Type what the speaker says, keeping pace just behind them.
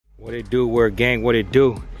What it do, Word Gang? What it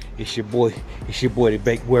do? It's your boy, the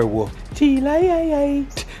Baked Werewolf.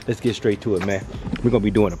 Tlites. Let's get straight to it, man. We're gonna be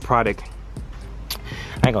doing a product.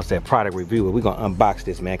 I ain't gonna say a product review, but we're gonna unbox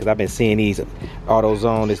this, man, because I've been seeing these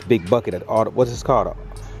AutoZone, this big bucket of what's this called?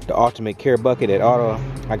 The Ultimate Care Bucket at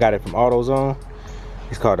I got it from AutoZone.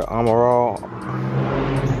 It's called the Armor.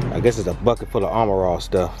 I guess it's a bucket full of Armor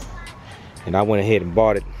stuff. And I went ahead and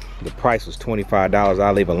bought it. The price was $25.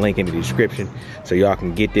 I'll leave a link in the description so y'all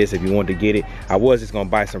can get this if you want to get it. I was just gonna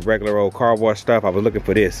buy some regular old car wash stuff. I was looking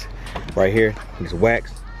for this right here. It's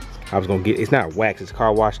wax. I was gonna get it's not wax, it's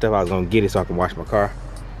car wash stuff. I was gonna get it so I can wash my car.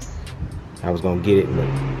 I was gonna get it, but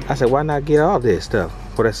I said, why not get all this stuff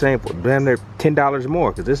for the same, for damn near $10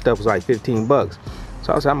 more? Because this stuff was like 15 bucks.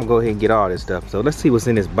 So I said, I'm gonna go ahead and get all this stuff. So let's see what's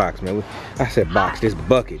in this box, man. I said box, this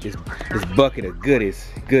bucket, this bucket of goodies.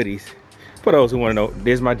 For those who want to know,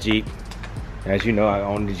 there's my Jeep. As you know, I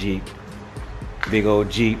own the Jeep. Big old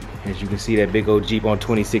Jeep. As you can see, that big old Jeep on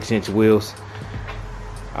 26-inch wheels.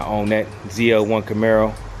 I own that ZL1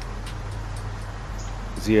 Camaro.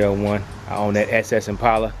 ZL1. I own that SS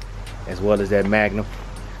Impala, as well as that Magnum.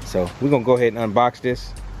 So we're gonna go ahead and unbox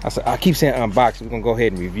this. I keep saying unbox. We're gonna go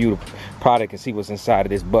ahead and review the product and see what's inside of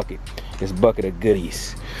this bucket. This bucket of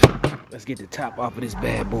goodies. Let's get the top off of this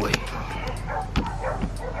bad boy.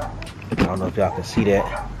 I don't know if y'all can see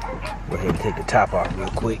that. Go ahead and take the top off real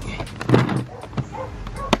quick.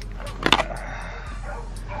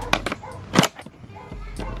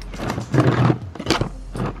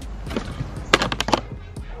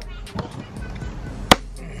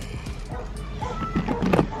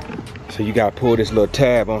 So you gotta pull this little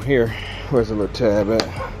tab on here. Where's the little tab at?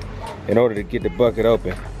 In order to get the bucket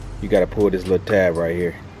open, you gotta pull this little tab right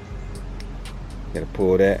here. You gotta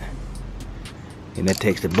pull that. And that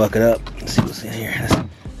takes the bucket up. Let's see what's in here.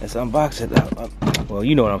 Let's unbox it. Well,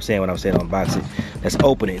 you know what I'm saying when I'm saying unbox it. Let's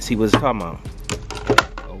open it, see what's talking about.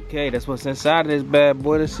 Okay, that's what's inside of this bad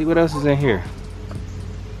boy. Let's see what else is in here.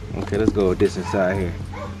 Okay, let's go with this inside here.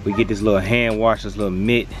 We get this little hand wash, this little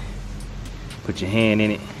mitt. Put your hand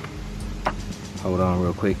in it. Hold on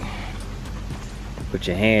real quick. Put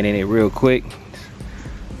your hand in it real quick.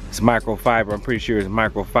 It's microfiber. I'm pretty sure it's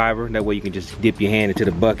microfiber. That way you can just dip your hand into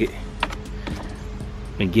the bucket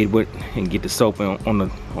and get the soap on the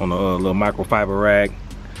little microfiber rag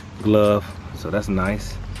glove. So that's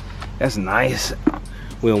nice. That's nice.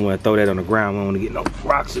 We don't want to throw that on the ground. We don't want to get no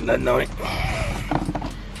rocks or nothing on it.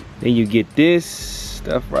 Then you get this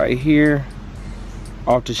stuff right here.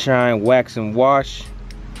 Ultra Shine Wax and Wash.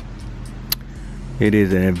 It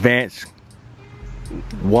is an advanced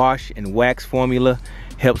wash and wax formula.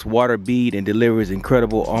 Helps water bead and delivers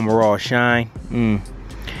incredible Armor shine.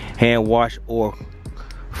 Hand wash or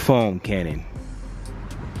foam cannon.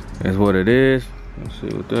 That's what it is. Let's see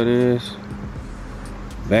what that is.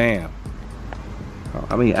 Bam.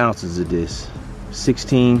 How many ounces is this?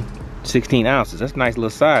 16 ounces. That's a nice little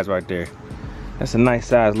size right there. That's a nice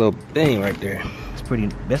size little thing right there.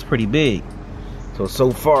 That's pretty big.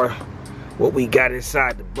 So far what we got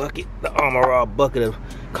inside the bucket, the Armor bucket of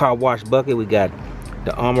car wash bucket, we got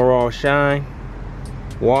the Armor Shine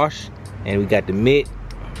wash, and we got the mitt.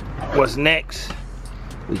 What's next?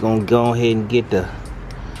 We're gonna go ahead and get the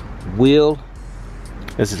wheel.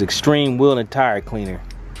 This is Extreme Wheel and Tire Cleaner.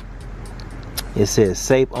 It says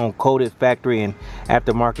safe on coated factory and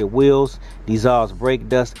aftermarket wheels, dissolves brake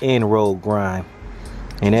dust and road grime.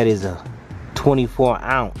 And that is a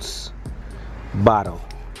 24-ounce bottle,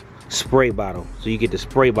 spray bottle. So you get the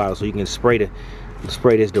spray bottle so you can spray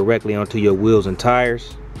this directly onto your wheels and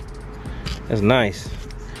tires. That's nice.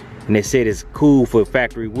 And they said it's cool for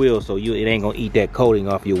factory wheels, so it ain't gonna eat that coating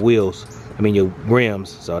off your wheels. I mean your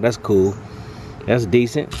rims. So that's cool. That's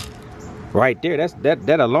decent. Right there.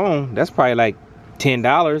 That alone. That's probably like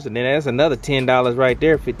 $10, and then that's another $10 right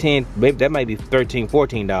there. For 10, maybe that might be $13,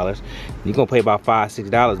 $14. You're gonna pay about $5,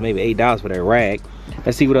 $6, maybe $8 for that rag.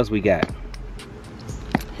 Let's see what else we got.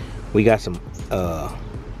 We got some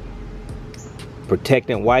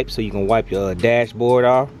protectant wipes, so you can wipe your dashboard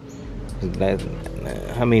off.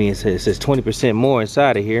 How many it says? It says 20% more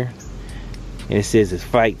inside of here, and it says it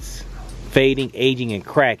fights fading, aging, and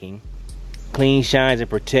cracking, clean, shines, and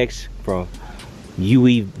protects from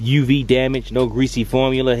UV damage. No greasy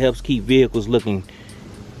formula, helps keep vehicles looking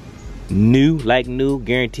new, like new.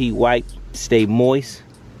 Guaranteed wipe, stay moist.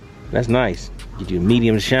 That's nice. Get you a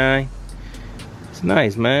medium shine. It's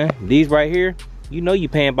nice, man. These right here, you know you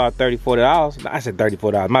paying about $30, $40. I said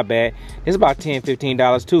 $34, my bad. It's about $10,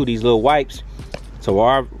 $15 too, these little wipes. So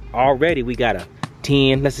already we got a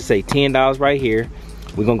 10, let's just say $10 right here.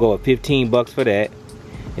 We're gonna go with 15 bucks for that.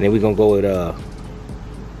 And then we're gonna go with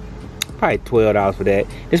probably $12 for that.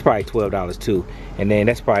 It's probably $12 too. And then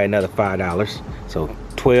that's probably another $5. So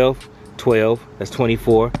 12, 12, that's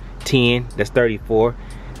 24, 10, that's 34,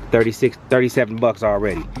 36, 37 bucks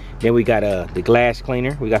already. Then we got the glass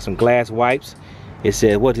cleaner. We got some glass wipes. It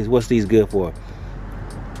says what's these good for?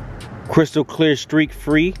 Crystal clear, streak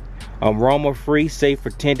free, aroma free, safe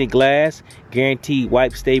for tinted glass, guaranteed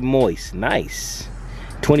wipes stay moist. Nice.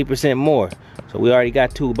 20% more. So we already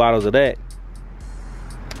got 2 bottles of that.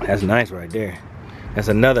 That's nice right there. That's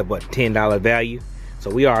another but $10 value. So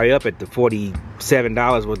we already up at the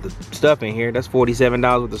 $47 worth of stuff in here. That's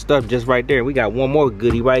 $47 worth of stuff just right there. We got one more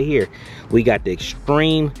goodie right here. We got the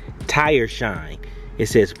Extreme Tire Shine. It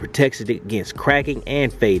says protects it against cracking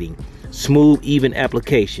and fading. Smooth, even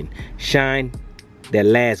application. Shine that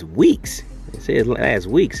lasts weeks. It says lasts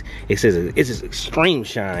weeks. It says it's extreme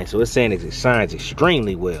shine. So it's saying it shines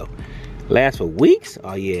extremely well. Lasts for weeks?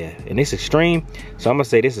 Oh yeah. And it's extreme. So I'm gonna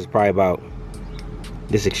say this is probably about,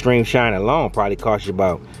 this extreme shine alone probably cost you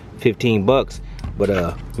about 15 bucks. But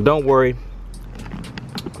don't worry,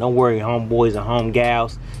 homeboys and home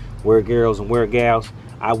gals, wear girls and wear gals.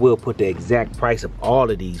 I will put the exact price of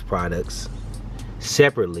all of these products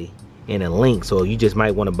separately in a link. So you just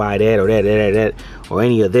might want to buy that or that or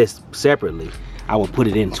any of this separately. I will put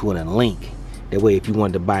it into a link. That way if you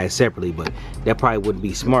wanted to buy it separately, but that probably wouldn't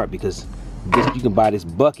be smart because you can buy this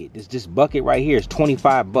bucket. This bucket right here is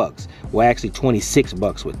 25 bucks. Well, actually 26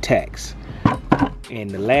 bucks with tax.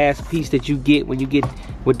 And the last piece that you get when you get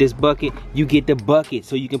with this bucket, you get the bucket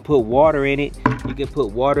so you can put water in it. You can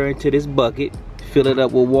put water into this bucket, fill it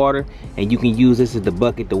up with water, and you can use this as the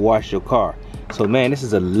bucket to wash your car. So man, this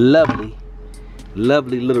is a lovely,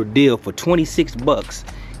 lovely little deal. For 26 bucks,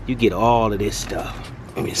 you get all of this stuff.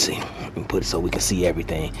 Let me see. Let me put it so we can see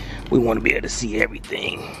everything. We want to be able to see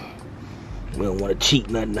everything. We don't want to cheat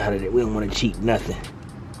nothing out of it. We don't want to cheat nothing.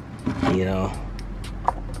 You know.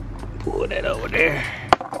 Pull that over there.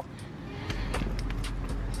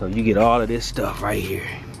 So you get all of this stuff right here.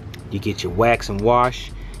 You get your wax and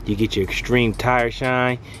wash. You get your Extreme Tire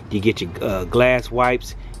Shine. You get your glass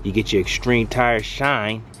wipes. You get your Extreme Tire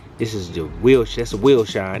Shine. This is the wheel. That's a wheel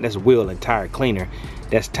shine. That's a wheel and tire cleaner.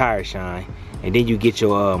 That's tire shine. And then you get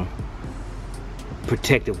your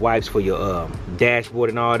protective wipes for your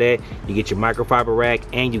dashboard and all that. You get your microfiber rack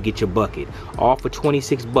and you get your bucket, all for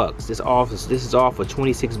 26 bucks. This is all for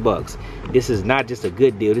 26 bucks. This is not just a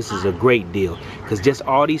good deal, this is a great deal, because just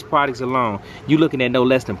all these products alone, you're looking at no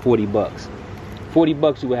less than 40 bucks. 40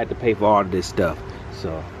 bucks you would have to pay for all of this stuff.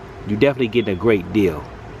 So you're definitely getting a great deal.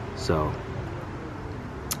 So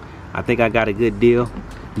I think I got a good deal.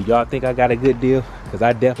 Do y'all think I got a good deal? Because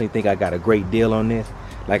I definitely think I got a great deal on this.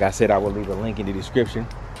 Like I said, I will leave a link in the description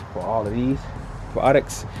for all of these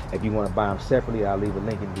products. If you want to buy them separately, I'll leave a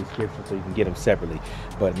link in the description so you can get them separately.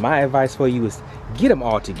 But my advice for you is get them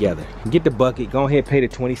all together. Get the bucket. Go ahead and pay the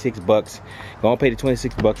 26 bucks. Go on, pay the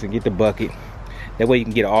 26 bucks and get the bucket. That way you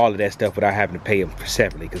can get all of that stuff without having to pay them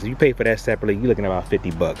separately. Because if you pay for that separately, you're looking at about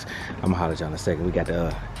 50 bucks. I'm gonna holler at y'all in a second. We got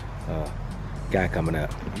the guy coming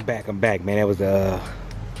up. I'm back, man. That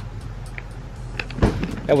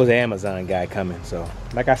was the Amazon guy coming. So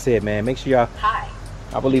like I said, man, make sure y'all,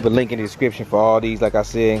 I will leave a link in the description for all these, like I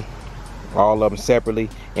said, all of them separately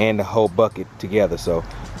and the whole bucket together. So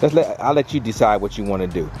I'll let you decide what you want to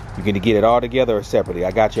do. You can get it all together or separately.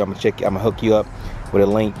 I got you. I'm gonna hook you up with a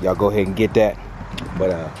link. Y'all go ahead and get that. But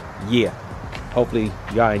yeah, hopefully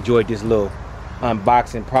y'all enjoyed this little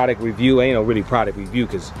unboxing product review. Ain't no really product review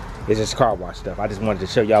because it's just car wash stuff. I just wanted to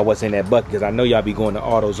show y'all what's in that bucket, because I know y'all be going to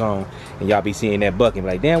AutoZone and y'all be seeing that bucket and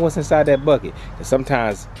be like, damn, what's inside that bucket? And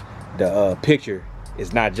sometimes the picture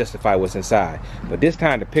is not justify what's inside, but this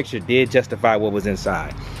time the picture did justify what was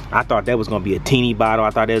inside. I thought that was going to be a teeny bottle.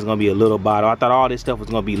 I thought that was going to be a little bottle. I thought all this stuff was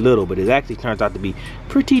going to be little, but it actually turns out to be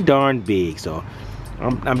pretty darn big. So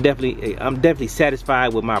I'm definitely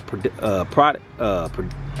satisfied with my product.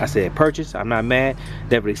 I said purchase. I'm not mad.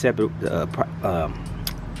 Definitely accepted.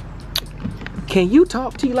 Can you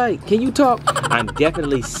talk, T-Light? Can you talk? I'm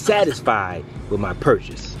definitely satisfied with my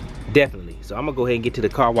purchase. Definitely. So I'm gonna go ahead and get to the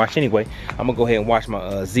car wash anyway. I'm gonna go ahead and wash my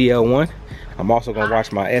ZL1. I'm also gonna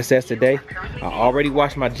wash my SS today. I already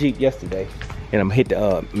washed my Jeep yesterday, and I'm gonna hit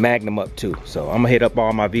the Magnum up too. So I'm gonna hit up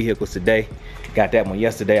all my vehicles today. Got that one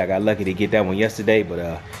yesterday. I got lucky to get that one yesterday.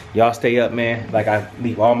 But y'all stay up, man. Like I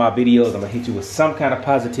leave all my videos, I'm gonna hit you with some kind of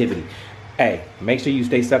positivity. Hey, make sure you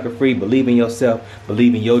stay sucker free. Believe in yourself.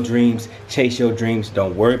 Believe in your dreams. Chase your dreams.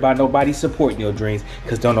 Don't worry about nobody supporting your dreams,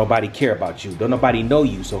 because don't nobody care about you. Don't nobody know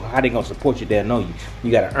you. So how they gonna support you? They'll know you. You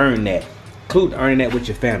gotta earn that. include earning that with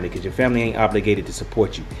your family, because your family ain't obligated to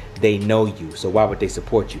support you. They know you, so why would they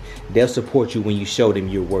support you? They'll support you when you show them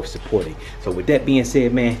you're worth supporting. So with that being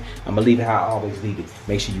said, man, I'm gonna leave it how I always leave it.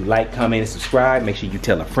 Make sure you like, comment, and subscribe. Make sure you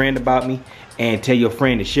tell a friend about me, and tell your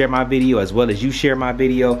friend to share my video as well as you share my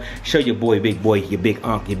video. Show your big boy, your big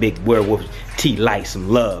uncle, your big werewolf Tlites some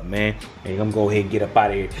love, man. And I'm gonna go ahead and get up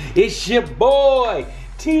out of here. It's your boy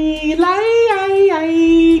Tlites.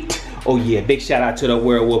 Oh yeah, big shout out to the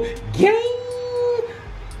werewolf gang.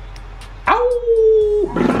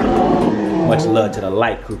 Ow! Much love to the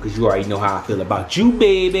light crew, cause you already know how I feel about you,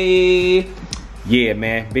 baby. Yeah,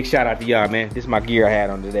 man. Big shout out to y'all, man. This is my gear I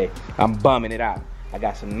had on today. I'm bumming it out. I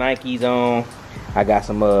got some Nikes on. I got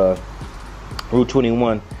some Route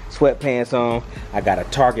 21 sweatpants on. I got a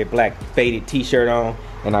Target black faded t-shirt on.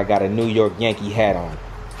 And I got a New York Yankee hat on.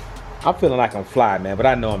 I'm feeling like I'm fly, man, but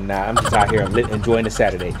I know I'm not. I'm just out here enjoying the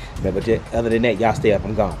Saturday. Man, but other than that, y'all stay up.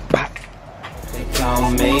 I'm gone. Bye. They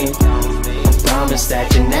call me. I promise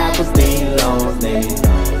that you never be lonely.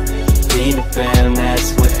 Be the fan,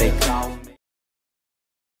 that's what they call me.